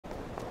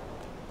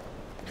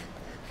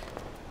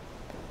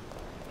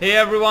Hey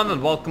everyone,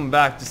 and welcome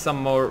back to some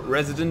more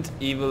Resident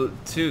Evil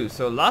 2.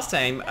 So last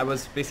time I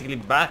was basically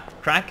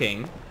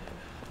backtracking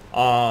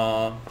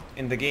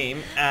in the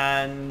game,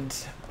 and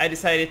I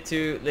decided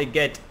to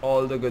get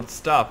all the good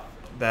stuff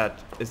that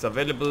is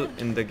available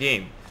in the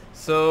game.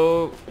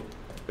 So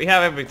we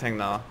have everything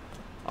now.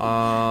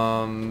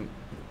 And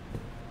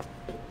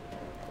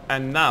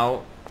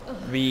now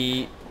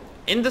we,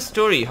 in the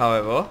story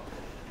however,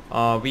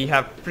 we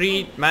have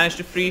managed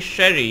to free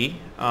Sherry.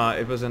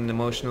 It was an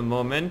emotional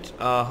moment.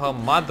 Her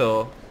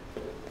mother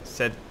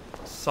said,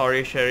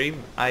 "Sorry Sherry,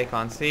 I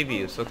can't save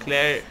you." So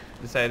Claire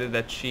decided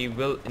that she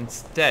will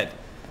instead.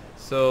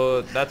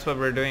 So that's what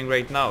we're doing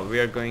right now. We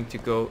are going to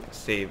go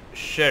save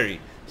Sherry.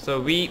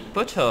 So we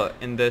put her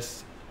in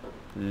this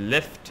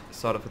lift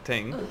sort of a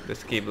thing,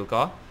 this cable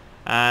car,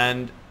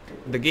 and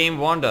the game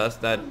warned us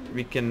that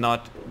we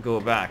cannot go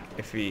back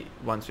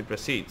once we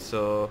proceed.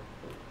 So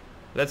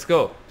let's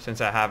go,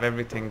 since I have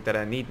everything that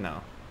I need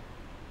now.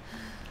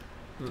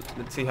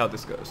 Let's see how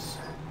this goes.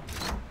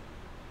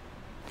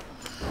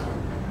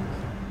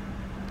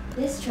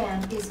 This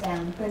tram is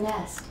bound for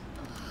Nest.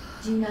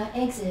 Do not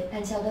exit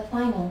until the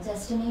final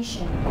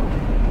destination.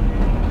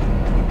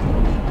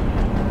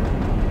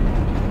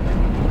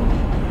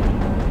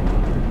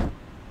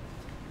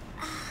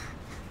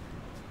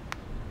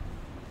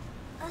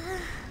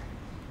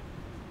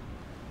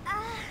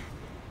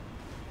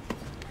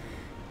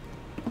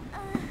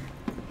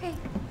 Hey.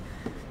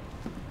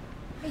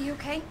 Are you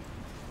okay?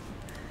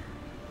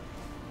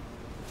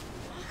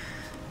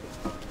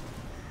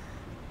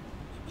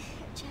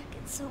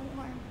 So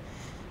warm.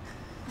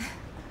 My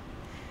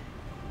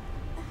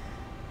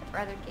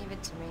brother gave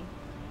it to me.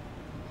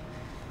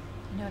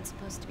 You know it's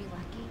supposed to be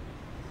lucky.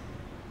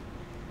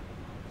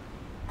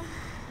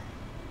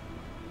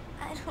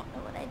 I don't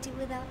know what I'd do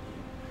without you.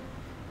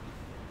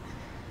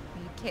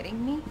 Are you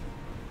kidding me?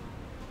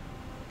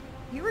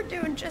 You were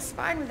doing just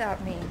fine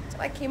without me,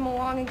 till I came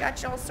along and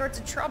got you all sorts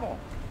of trouble.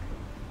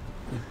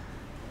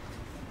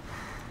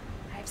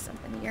 I have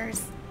something of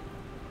yours.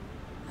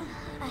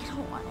 I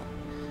don't want it.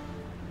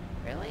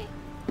 Really?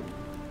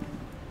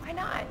 Why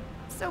not?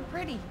 It's so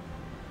pretty.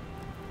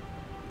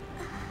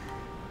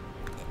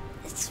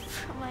 It's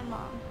from my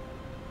mom.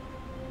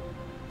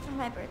 For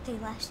my birthday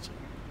last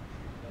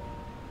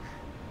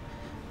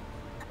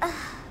year.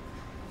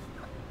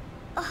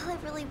 All I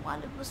really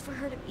wanted was for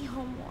her to be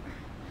home more.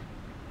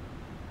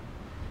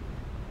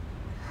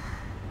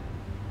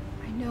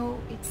 I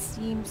know it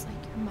seems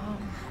like your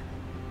mom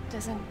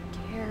doesn't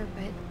care,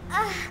 but...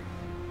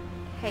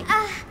 Hey.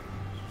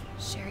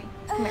 Sherry,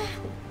 come here.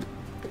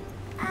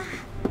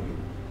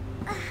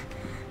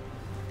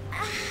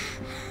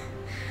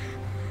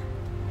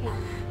 Hey,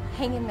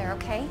 hang in there,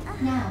 okay?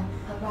 Now,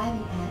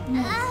 arriving at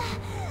Nest.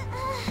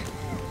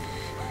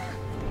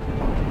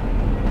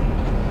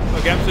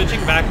 Okay, I'm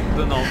switching back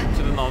to the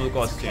normal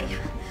costume. Okay.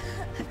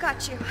 I've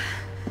got you.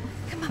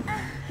 Come on.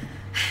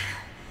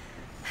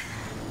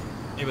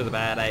 It was a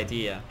bad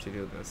idea to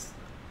do this.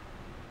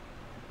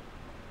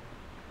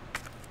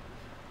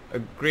 A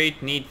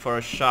great need for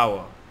a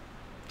shower.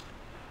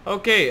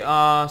 Okay,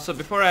 so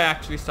before I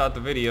actually start the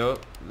video,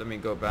 let me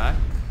go back.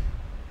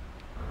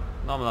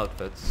 Normal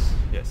outfits,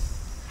 yes.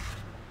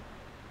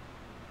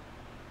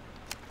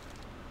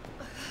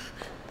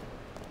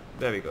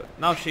 There we go.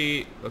 Now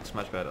she looks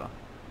much better.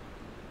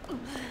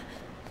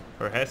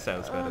 Her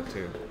hairstyle's better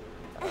too.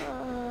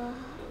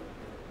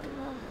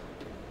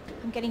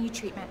 I'm getting you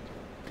treatment.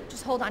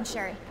 Just hold on,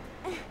 Sherry.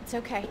 It's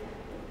okay.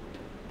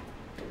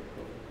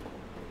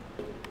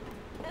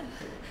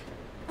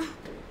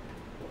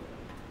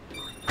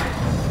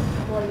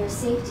 For your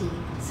safety,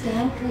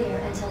 stand clear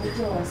until the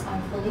doors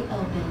are fully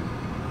open.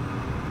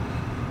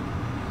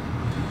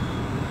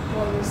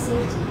 For your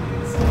safety,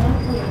 stand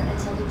clear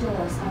until the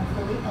doors are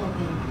fully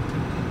open.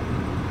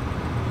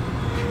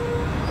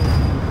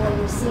 For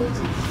your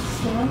safety,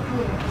 stand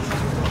clear until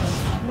the doors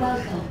are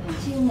welcome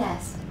to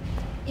Nest.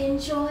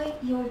 Enjoy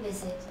your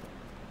visit.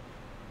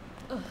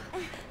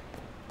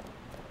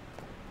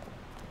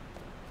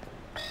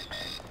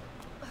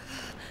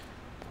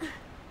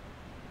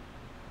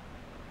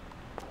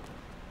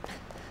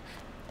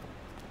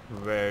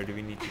 Where do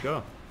we need to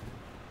go?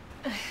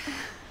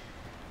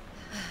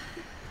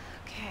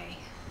 Okay.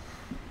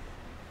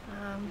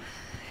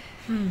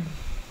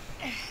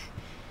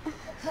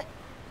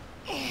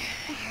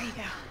 Here you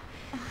go.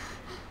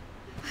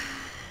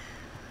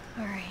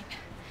 All right.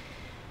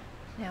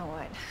 Now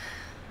what?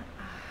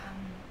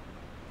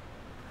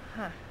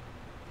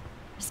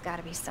 There's got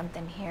to be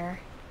something here.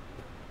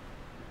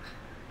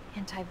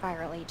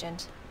 Antiviral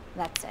agent.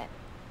 That's it.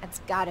 That's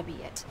got to be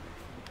it.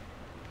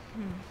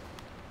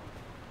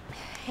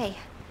 Hey.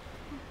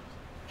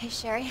 Hey,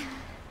 Sherry.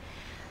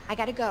 I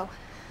gotta go.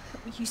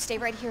 You stay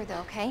right here, though,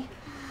 okay?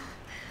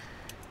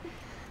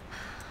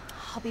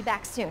 I'll be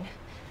back soon.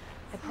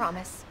 I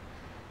promise.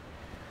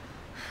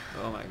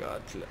 Oh my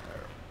god,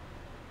 Claire.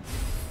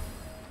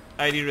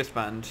 ID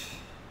respond.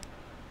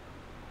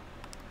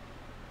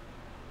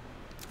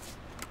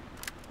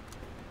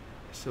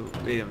 So,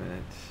 wait a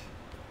minute.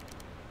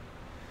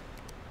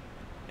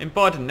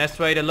 Important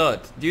Nest-wide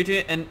alert. Due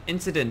to an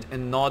incident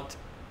in North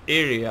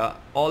area,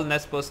 all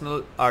Nest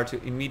personnel are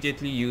to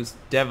immediately use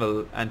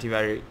Devil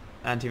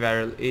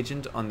antiviral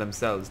agent on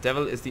themselves.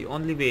 Devil is the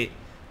only way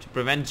to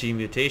prevent G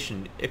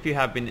mutation. If you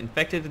have been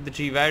infected with the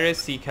G virus,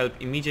 seek help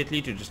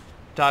immediately to just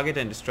target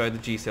and destroy the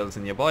G cells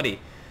in your body.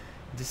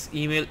 This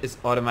email is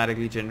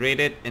automatically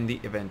generated in the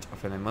event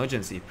of an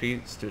emergency.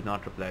 Please do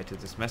not reply to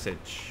this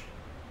message.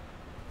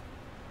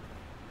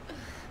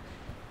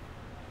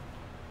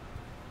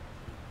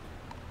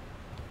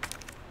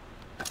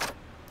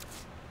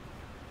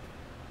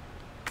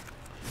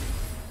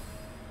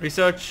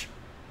 Research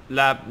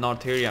Lab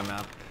North Area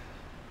map.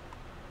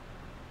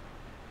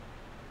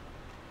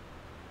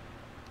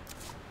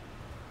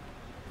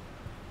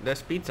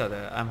 There's pizza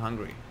there. I'm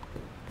hungry.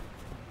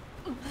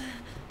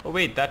 Oh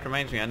wait, that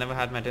reminds me, I never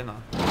had my dinner.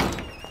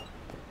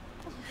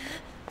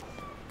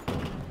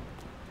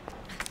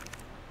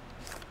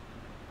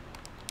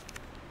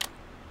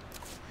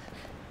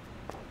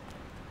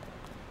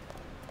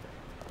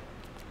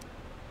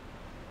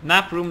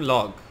 Nap room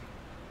log.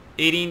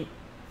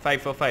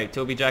 18545.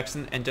 Toby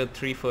Jackson entered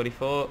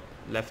 344,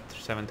 left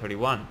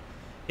 731.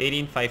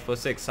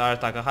 18546. Sara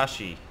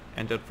Takahashi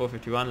entered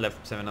 451,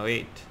 left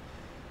 708.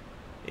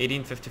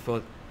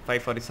 1854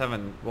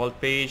 547. Walt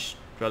Page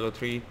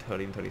 1203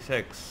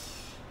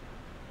 1336.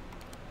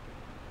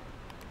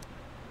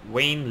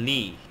 Wayne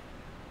Lee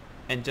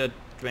entered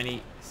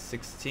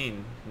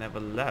 2016, never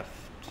left.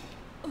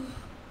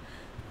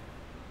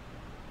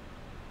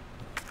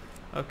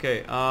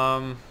 Okay,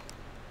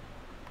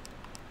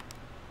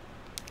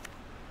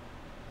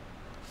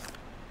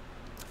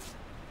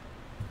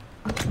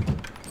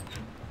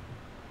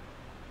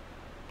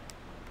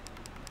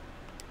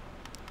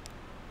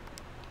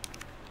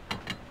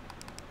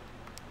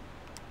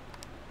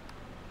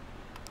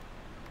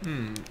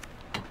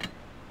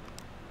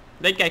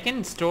 like I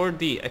can store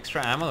the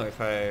extra ammo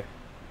if I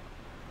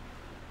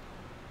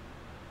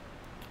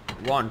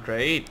want,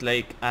 right?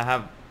 Like I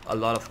have a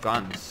lot of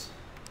guns.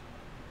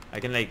 I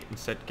can like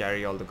instead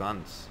carry all the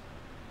guns.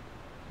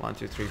 1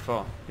 2 3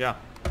 4. Yeah,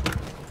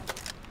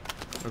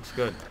 looks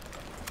good.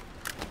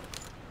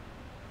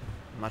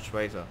 Much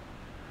wiser.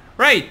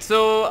 Right,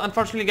 so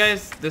unfortunately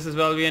guys, this is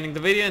where I'll be ending the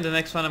video. In the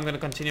next one I'm going to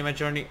continue my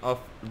journey of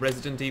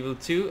Resident Evil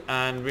 2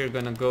 and we're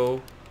gonna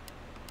go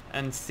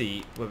and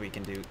see what we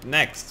can do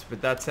next.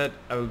 With that said,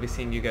 I will be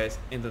seeing you guys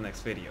in the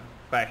next video.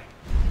 Bye.